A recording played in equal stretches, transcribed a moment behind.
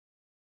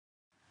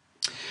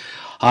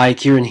Hi,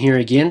 Kieran here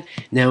again.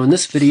 Now in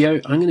this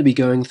video I'm going to be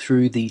going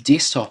through the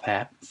desktop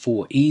app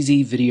for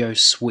Easy Video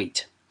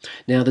Suite.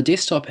 Now the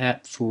desktop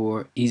app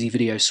for Easy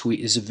Video Suite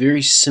is a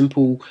very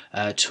simple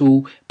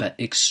tool but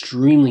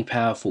extremely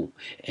powerful,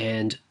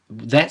 and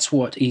that's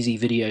what Easy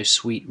Video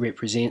Suite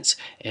represents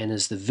and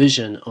is the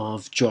vision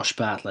of Josh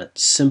Bartlett.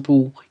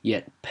 Simple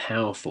yet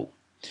powerful.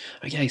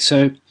 Okay,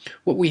 so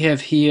what we have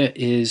here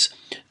is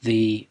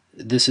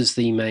this is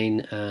the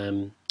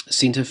main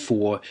center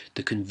for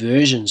the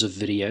conversions of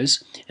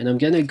videos, and I'm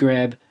going to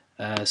grab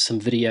some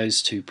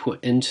videos to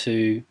put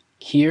into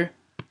here,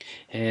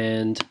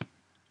 and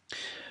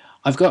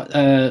I've got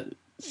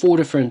 4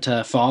 different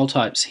file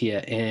types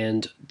here,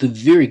 and the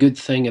very good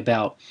thing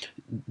about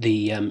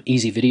the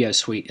Easy Video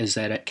Suite is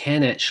that it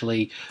can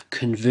actually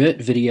convert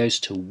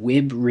videos to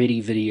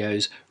web-ready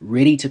videos,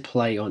 ready to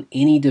play on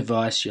any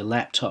device, your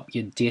laptop,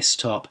 your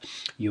desktop,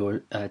 your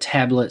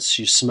tablets,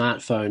 your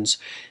smartphones,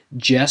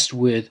 just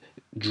with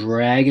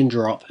drag and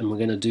drop. And we're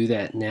going to do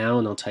that now,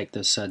 and I'll take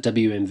this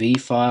WMV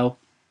file,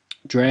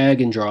 drag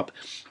and drop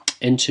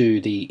into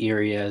the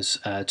areas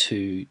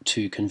to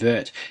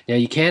convert. Now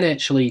you can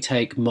actually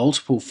take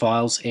multiple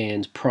files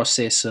and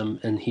process them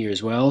in here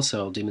as well, so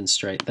I'll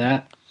demonstrate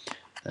that.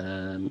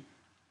 And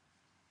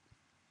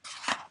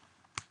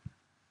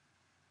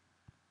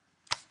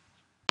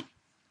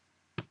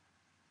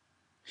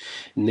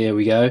there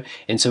we go.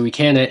 And so we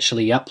can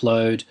actually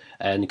upload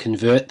and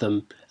convert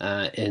them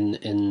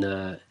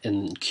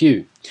in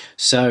Q.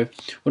 So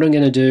what I'm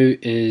going to do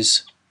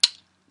is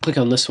click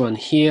on this one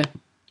here,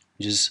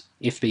 which is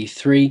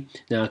FB3.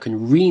 Now I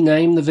can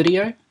rename the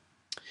video,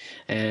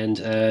 and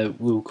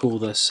we'll call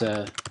this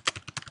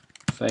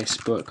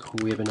Facebook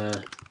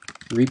Webinar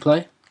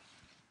Replay.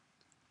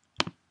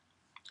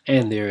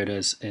 And there it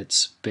is,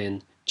 it's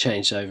been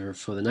changed over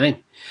for the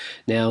name.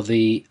 Now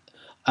the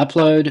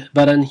upload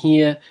button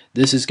here,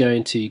 this is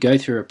going to go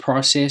through a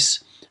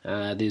process.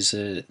 There's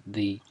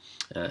the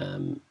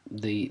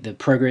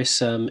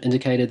progress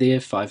indicator there,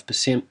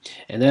 5%,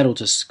 and that'll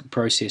just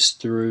process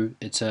through.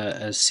 It's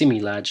a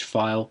semi-large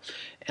file,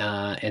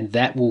 and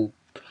that will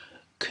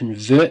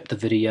convert the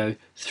video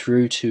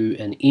through to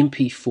an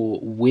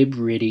MP4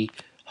 web-ready,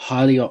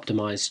 highly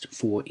optimized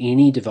for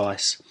any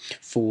device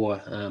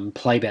for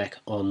playback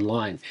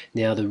online.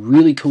 Now the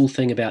really cool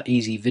thing about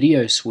Easy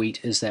Video Suite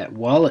is that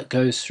while it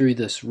goes through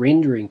this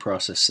rendering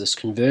process, this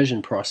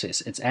conversion process,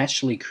 it's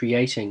actually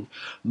creating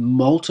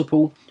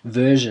multiple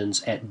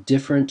versions at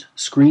different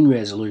screen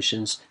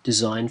resolutions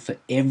designed for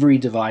every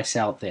device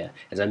out there.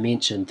 As I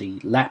mentioned,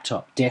 the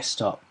laptop,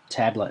 desktop,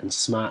 tablet and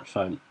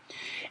smartphone.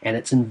 And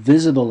it's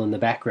invisible in the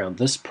background.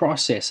 This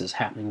process is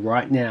happening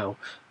right now,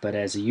 but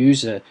as a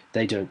user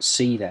they don't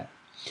see that.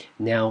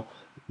 Now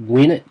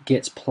when it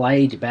gets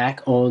played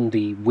back on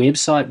the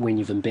website, when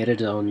you've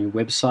embedded it on your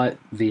website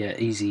via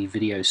Easy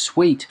Video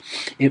Suite,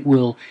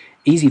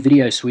 Easy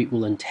Video Suite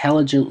will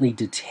intelligently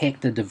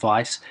detect the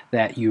device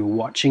that you're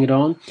watching it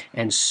on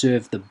and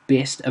serve the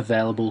best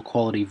available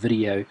quality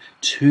video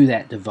to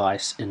that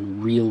device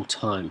in real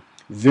time.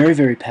 Very,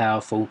 very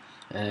powerful.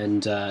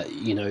 And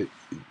you know,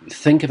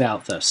 think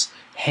about this.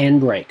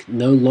 Handbrake.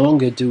 No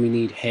longer do we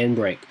need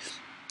Handbrake.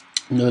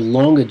 No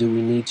longer do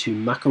we need to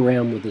muck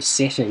around with the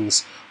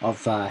settings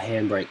of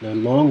Handbrake. No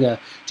longer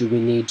do we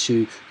need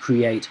to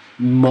create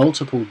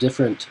multiple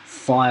different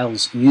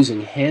files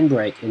using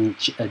Handbrake and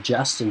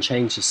adjust and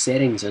change the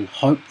settings and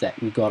hope that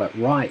we got it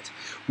right.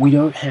 We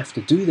don't have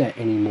to do that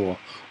anymore.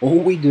 All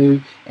we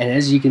do, and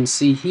as you can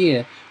see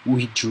here,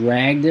 we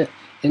dragged it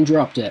and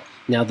dropped it.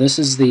 Now this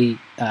is the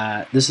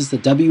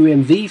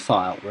WMV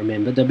file.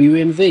 Remember,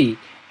 WMV,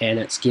 and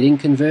it's getting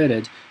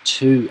converted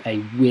to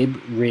a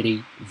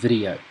web-ready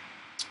video.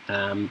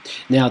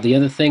 Now the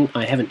other thing,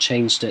 I haven't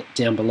changed it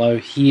down below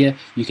here.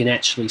 You can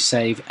actually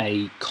save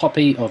a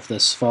copy of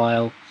this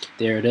file.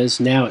 There it is.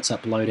 Now it's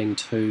uploading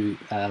to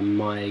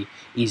my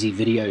Easy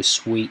Video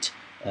Suite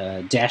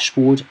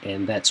dashboard,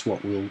 and that's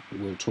what we'll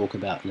talk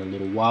about in a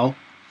little while.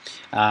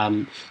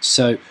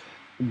 So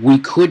we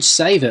could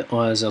save it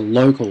as a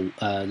local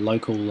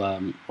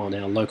on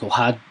our local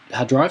hard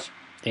drive,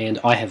 and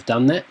I have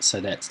done that,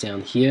 so that's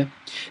down here.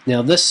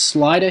 Now this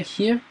slider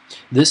here,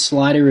 this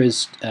slider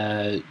is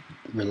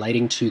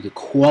relating to the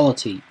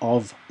quality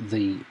of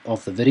the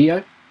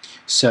video.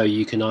 So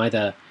you can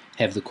either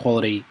have the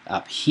quality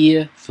up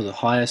here for the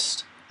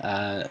highest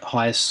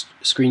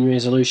screen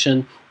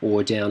resolution,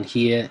 or down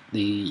here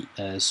the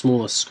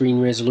smallest screen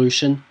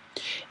resolution.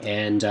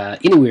 And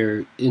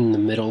anywhere in the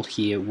middle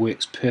here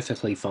works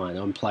perfectly fine.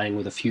 I'm playing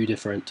with a few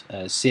different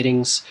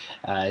settings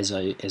as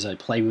I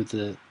play with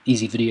the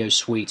Easy Video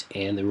Suite,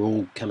 and they're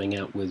all coming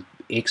out with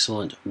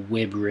excellent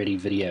web-ready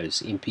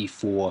videos,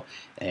 MP4,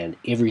 and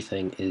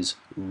everything is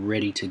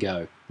ready to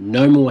go.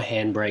 No more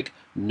Handbrake,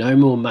 no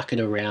more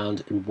mucking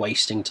around and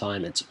wasting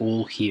time. It's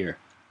all here.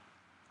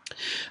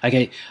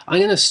 Okay, I'm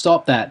going to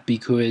stop that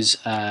because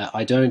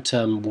I don't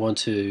want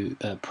to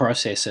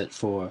process it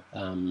for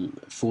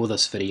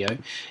this video,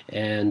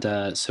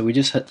 and so we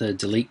just hit the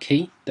delete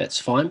key. That's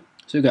fine.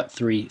 So we've got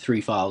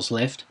three files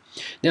left.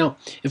 Now,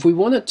 if we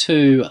wanted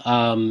to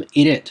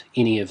edit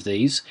any of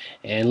these,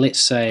 and let's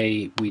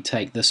say we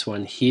take this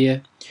one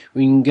here,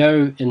 we can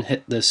go and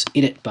hit this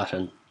edit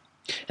button,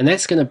 and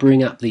that's going to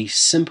bring up the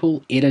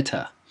simple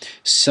editor.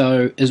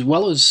 So as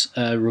well as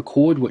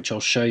record, which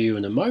I'll show you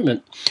in a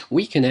moment,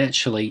 we can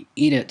actually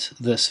edit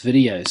this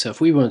video. So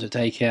if we want to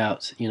take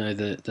out, you know,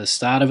 the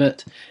start of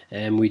it,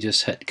 and we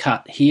just hit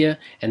cut here,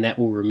 and that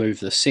will remove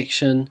the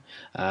section.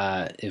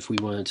 If we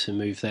wanted to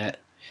move that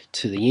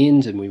to the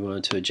end and we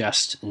wanted to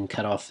adjust and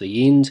cut off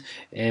the end,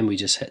 and we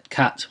just hit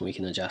cut, we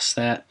can adjust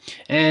that,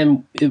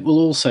 and it will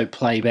also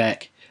play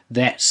back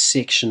that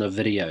section of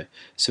video.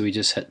 So we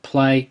just hit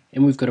play,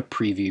 and we've got a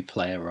preview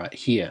player right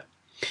here.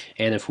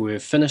 And if we're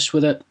finished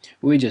with it,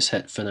 we just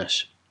hit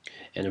finish.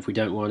 And if we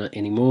don't want it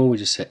anymore, we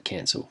just hit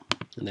cancel.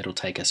 And that'll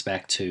take us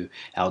back to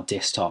our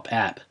desktop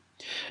app.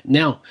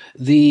 Now,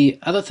 the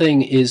other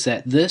thing is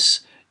that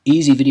this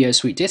Easy Video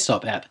Suite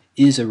desktop app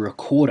is a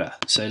recorder.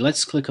 So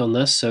let's click on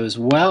this. So as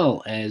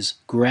well as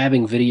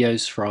grabbing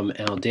videos from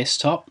our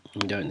desktop,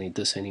 we don't need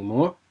this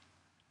anymore.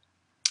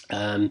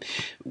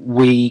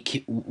 We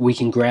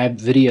can grab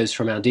videos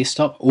from our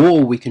desktop,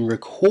 or we can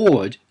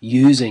record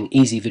using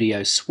Easy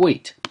Video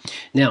Suite.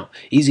 Now,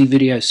 Easy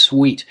Video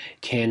Suite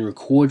can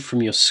record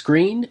from your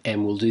screen,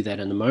 and we'll do that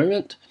in a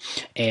moment,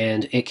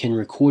 and it can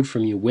record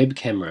from your web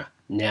camera.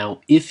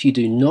 Now, if you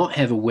do not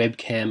have a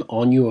webcam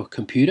on your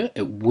computer,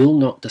 it will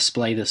not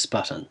display this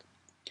button.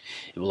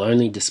 It will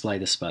only display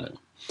this button.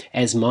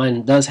 As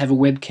mine does have a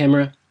web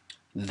camera,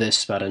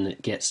 this button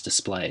gets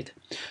displayed.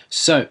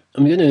 So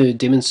I'm going to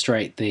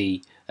demonstrate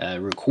the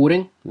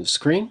recording of the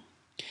screen,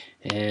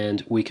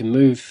 and we can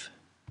move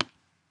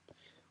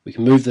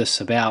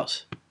this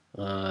about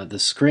the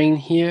screen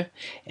here,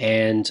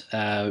 and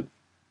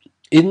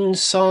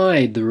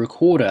inside the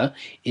recorder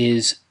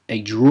is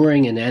a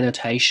drawing and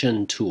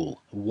annotation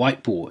tool,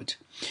 whiteboard,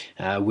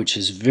 which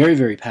is very,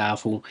 very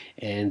powerful,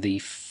 and the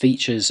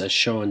features are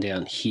shown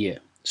down here.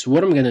 So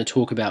what I'm going to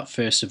talk about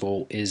first of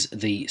all is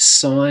the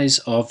size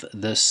of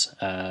this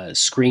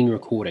screen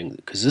recording,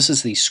 because this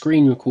is the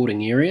screen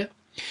recording area,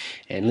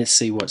 and let's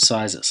see what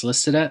size it's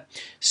listed at,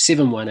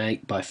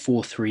 718 by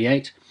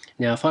 438.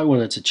 Now if I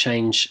wanted to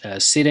change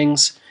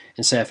settings,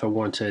 and say if I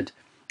wanted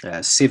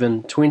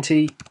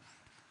 720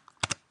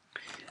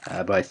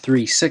 by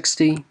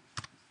 360,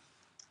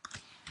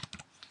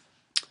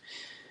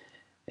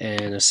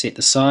 and I set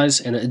the size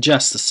and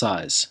adjust the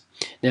size.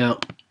 Now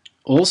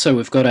also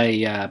we've got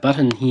a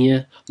button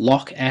here,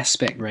 lock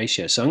aspect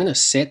ratio, so I'm going to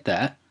set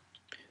that.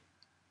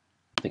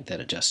 I think that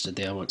adjusted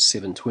there. I want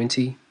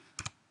 720.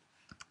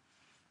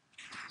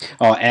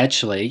 Oh,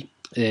 actually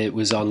it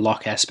was on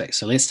lock aspect,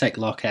 so let's take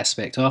lock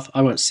aspect off.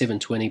 I want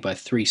 720 by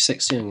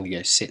 360. I'm going to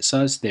go set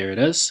size, there it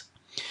is.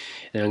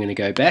 Then I'm going to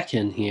go back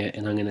in here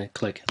and I'm going to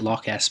click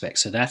lock aspect,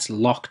 so that's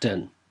locked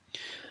in.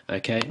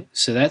 Okay,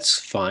 so that's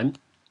fine.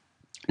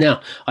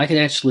 Now I can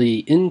actually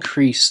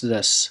increase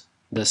this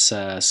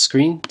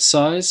screen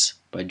size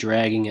by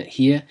dragging it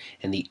here,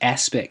 and the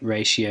aspect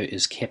ratio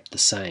is kept the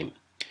same.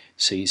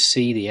 So you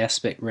see the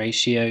aspect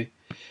ratio,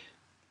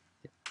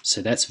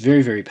 so that's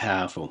very, very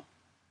powerful,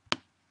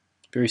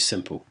 very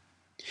simple.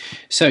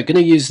 So I'm going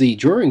to use the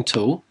drawing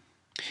tool,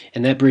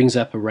 and that brings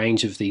up a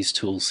range of these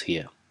tools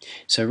here.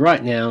 So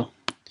right now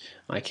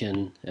I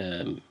can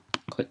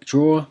click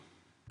draw.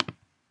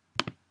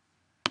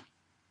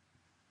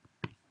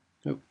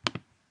 Oh.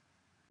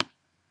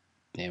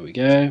 There we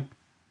go.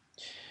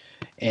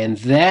 And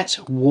that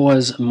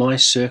was my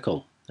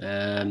circle.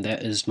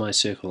 That is my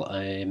circle.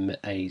 I am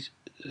a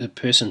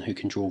person who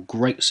can draw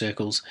great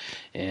circles,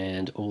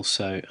 and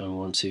also I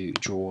want to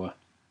draw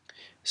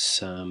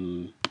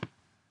some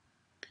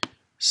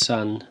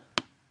sun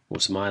or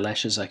some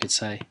eyelashes, I could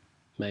say,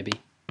 maybe.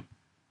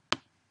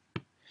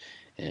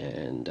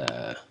 And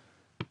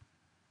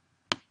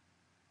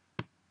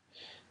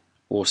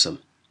awesome.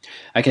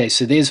 Okay,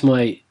 so there's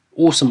my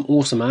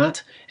awesome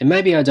art, and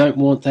maybe I don't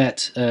want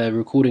that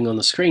recording on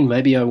the screen.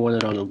 Maybe I want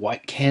it on a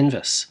white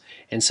canvas,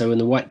 and so in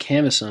the white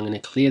canvas I'm going to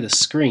clear the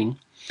screen.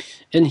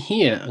 In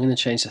here I'm going to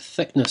change the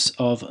thickness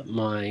of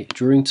my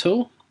drawing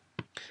tool,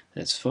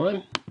 that's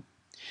fine,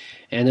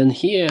 and in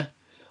here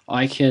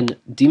I can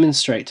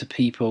demonstrate to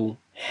people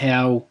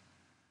how,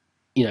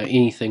 you know,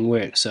 anything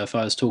works. So if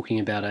I was talking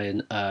about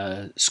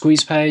a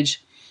squeeze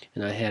page,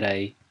 and I had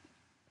a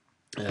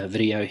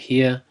video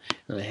here,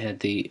 and I had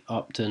the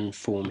opt-in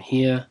form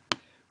here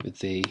with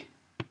the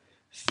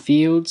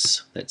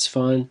fields, that's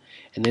fine,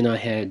 and then I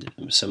had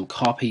some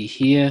copy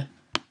here,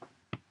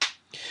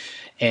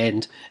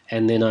 and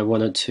then I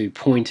wanted to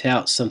point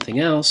out something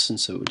else, and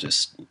so we'll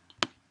just,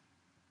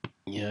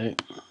 you know,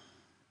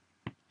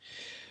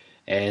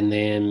 and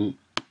then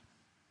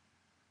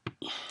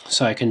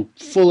so I can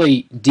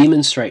fully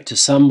demonstrate to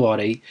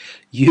somebody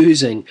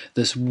using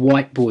this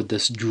whiteboard,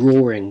 this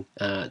drawing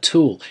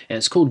tool, and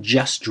it's called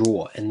Just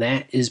Draw, and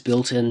that is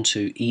built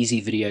into Easy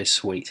Video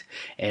Suite,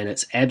 and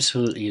it's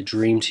absolutely a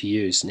dream to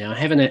use. Now I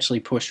haven't actually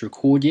pushed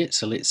record yet,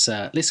 so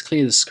let's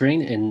clear the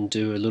screen and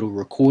do a little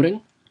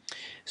recording.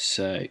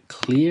 So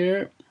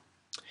clear,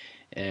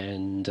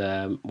 And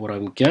what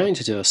I'm going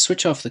to do is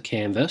switch off the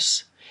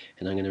canvas,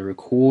 and I'm going to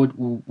record.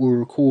 We'll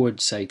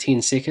record, say,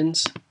 10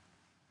 seconds.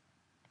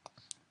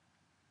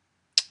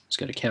 Let's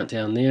go to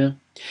countdown there.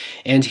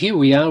 And here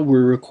we are,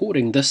 we're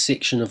recording this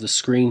section of the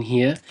screen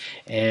here.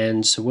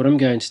 And so what I'm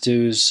going to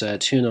do is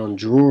turn on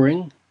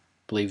drawing. I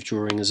believe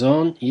drawing is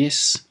on,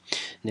 yes.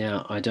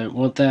 Now I don't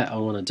want that, I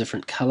want a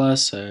different color,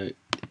 so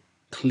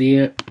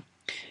clear,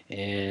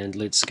 and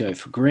let's go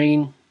for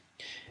green,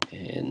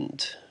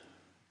 and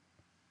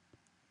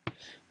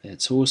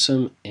that's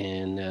awesome.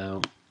 And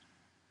now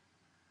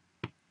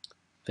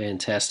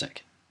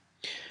fantastic.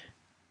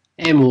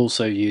 And we'll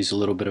also use a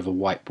little bit of a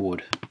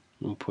whiteboard.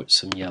 We'll put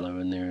some yellow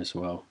in there as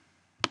well.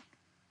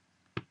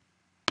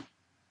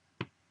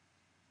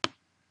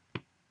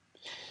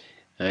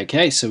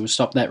 Okay, so we'll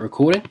stop that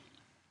recording.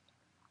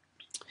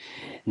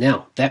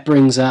 Now that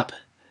brings up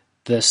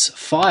this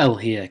file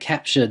here,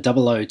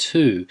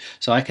 Capture002,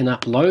 so I can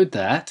upload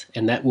that,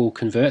 and that will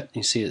convert.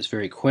 You see it's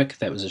very quick.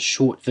 That was a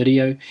short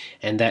video,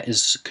 and that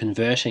is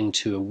converting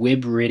to a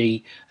web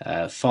ready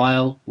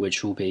file,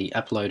 which will be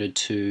uploaded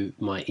to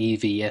my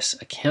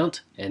EVS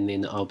account, and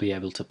then I'll be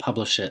able to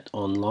publish it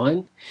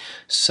online.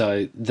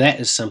 So that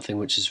is something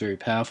which is very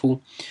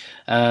powerful,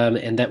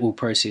 and that will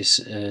process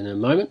in a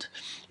moment.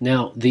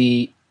 Now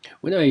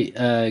when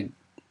I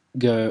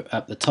go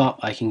up the top,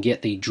 I can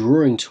get the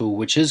drawing tool,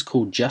 which is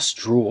called Just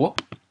Draw,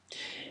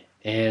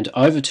 and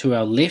over to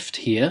our left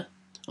here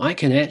I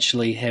can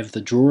actually have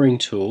the drawing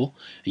tool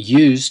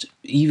used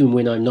even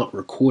when I'm not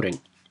recording.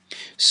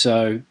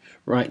 So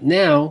right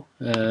now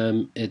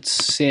it's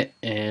set,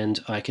 and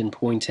I can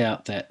point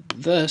out that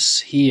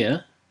this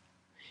here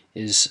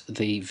is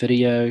the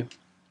video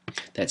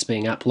that's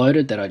being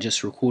uploaded that I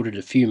just recorded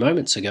a few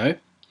moments ago,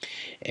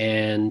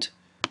 and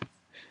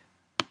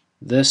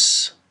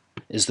this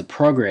is the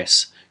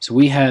progress. So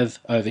we have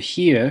over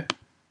here,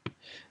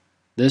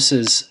 this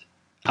is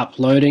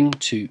uploading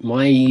to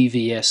my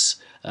EVS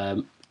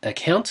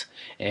account,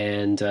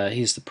 and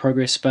here's the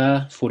progress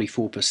bar,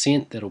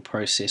 44%, that'll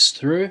process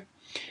through.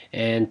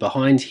 And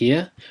behind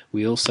here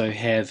we also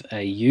have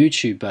a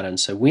YouTube button,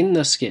 so when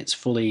this gets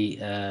fully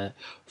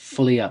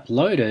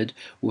uploaded,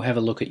 we'll have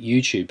a look at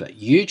YouTube. But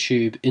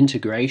YouTube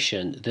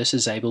integration, this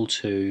is able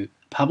to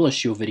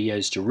publish your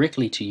videos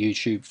directly to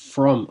YouTube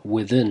from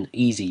within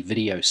Easy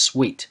Video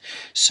Suite.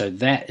 So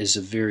that is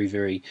a very,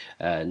 very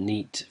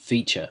neat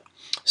feature.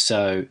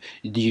 So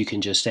you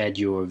can just add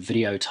your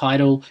video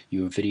title,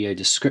 your video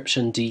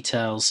description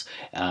details,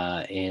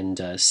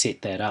 and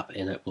set that up,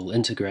 and it will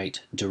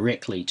integrate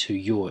directly to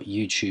your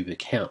YouTube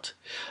account.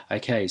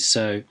 Okay,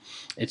 so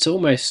it's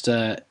almost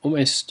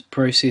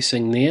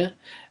processing there,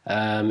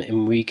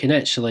 and we can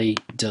actually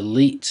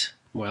delete.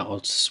 Well,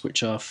 I'll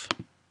switch off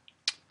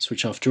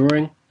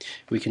drawing.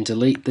 We can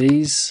delete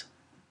these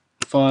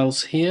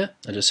files here.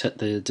 I just hit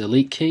the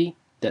delete key.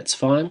 That's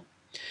fine.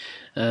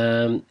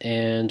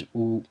 And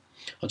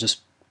I'll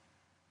just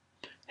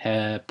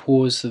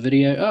pause the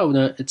video. Oh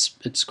no,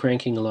 it's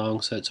cranking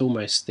along, so it's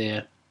almost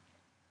there.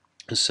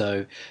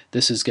 So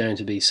this is going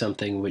to be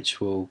something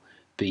which will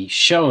be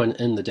shown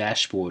in the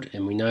dashboard,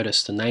 and we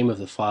notice the name of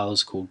the file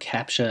is called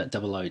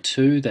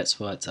Capture002. That's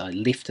what I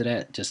left it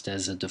at, just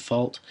as a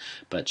default,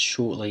 but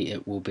shortly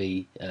it will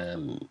be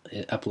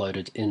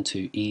uploaded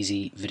into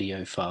Easy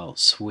Video File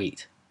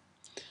Suite.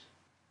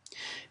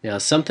 Now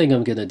something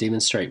I'm going to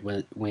demonstrate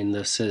when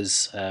this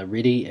is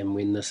ready and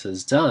when this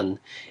is done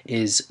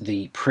is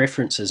the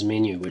preferences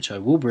menu, which I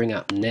will bring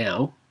up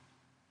now.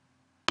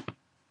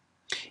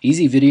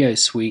 Easy Video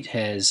Suite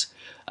has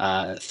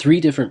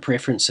 3 different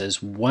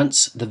preferences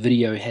once the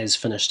video has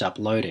finished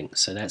uploading.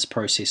 So that's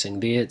processing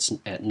there, it's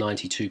at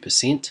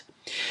 92%.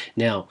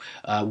 Now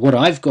what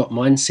I've got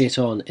mine set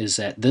on is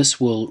that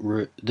this will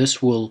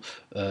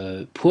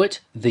put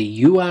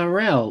the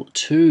URL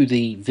to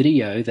the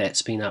video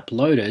that's been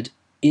uploaded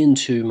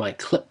into my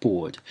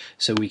clipboard,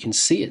 so we can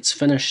see it's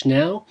finished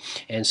now.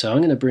 And so I'm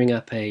going to bring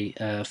up a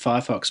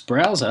Firefox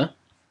browser,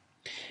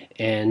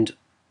 and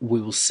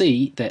we will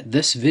see that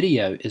this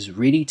video is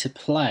ready to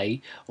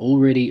play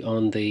already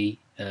on the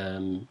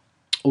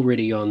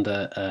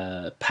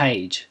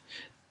page.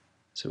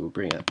 So we'll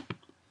bring up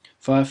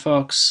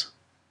Firefox,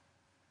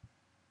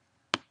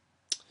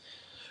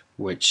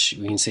 which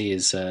we can see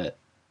is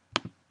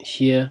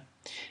here,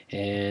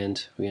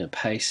 and we're going to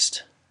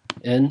paste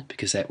in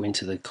because that went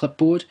to the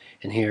clipboard,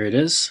 and here it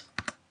is.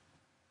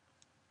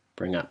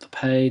 Bring up the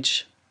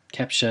page,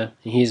 capture,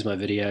 and here's my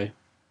video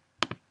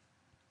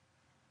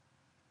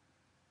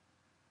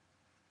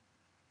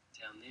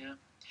down there.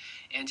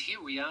 And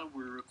here we are,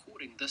 we're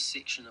recording this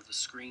section of the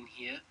screen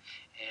here,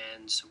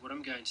 and so what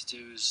I'm going to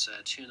do is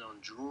turn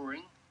on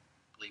drawing.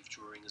 I believe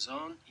drawing is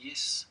on,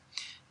 yes.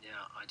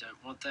 Now I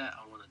don't want that,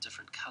 I want a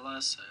different color,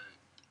 so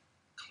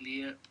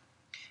clear,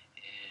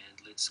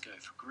 and let's go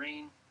for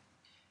green.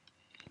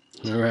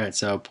 Alright,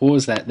 so I'll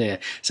pause that there.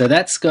 So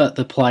that's got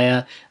the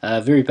player,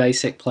 very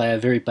basic player,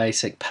 very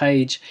basic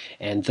page,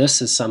 and this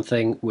is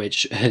something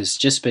which has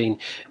just been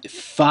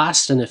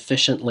fast and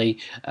efficiently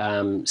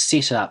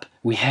set up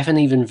we haven't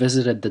even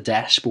visited the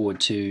dashboard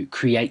to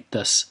create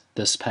this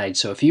page.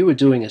 So if you were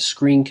doing a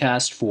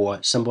screencast for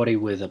somebody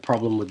with a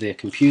problem with their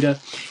computer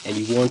and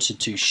you wanted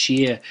to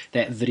share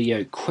that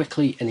video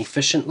quickly and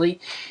efficiently,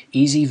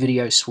 Easy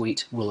Video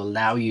Suite will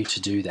allow you to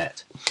do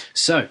that.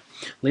 So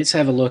let's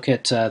have a look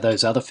at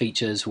those other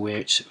features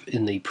which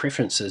in the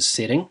preferences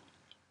setting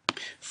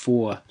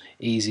for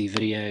Easy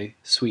Video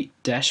Suite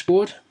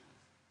dashboard.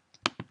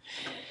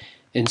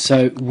 And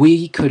so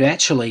we could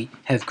actually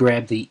have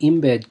grabbed the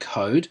embed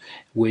code,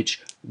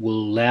 which will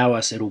allow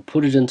us, it'll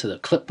put it into the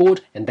clipboard,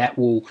 and that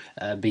will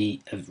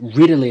be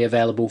readily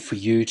available for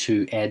you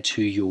to add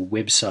to your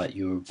website,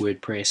 your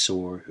WordPress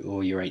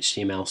or your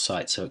HTML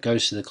site. So it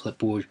goes to the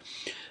clipboard.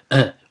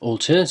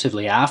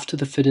 Alternatively, after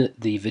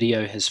the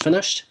video has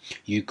finished,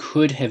 you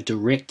could have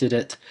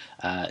directed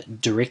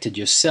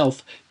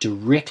yourself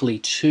directly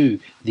to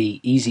the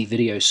Easy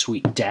Video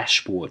Suite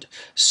dashboard.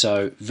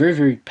 So very,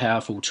 very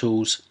powerful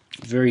tools,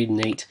 very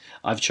neat.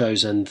 I've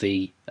chosen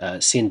the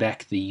send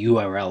back the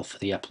URL for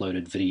the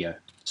uploaded video,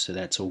 so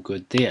that's all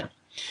good there.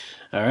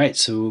 Alright,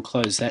 so we'll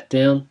close that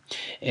down,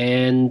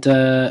 and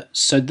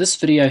so this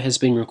video has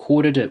been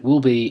recorded. It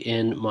will be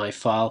in my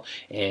file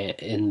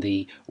in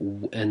the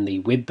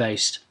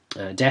web-based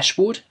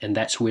dashboard, and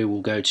that's where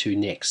we'll go to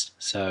next.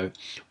 So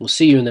we'll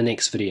see you in the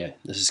next video.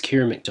 This is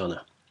Kieran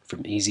McDonough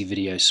from Easy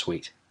Video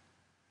Suite.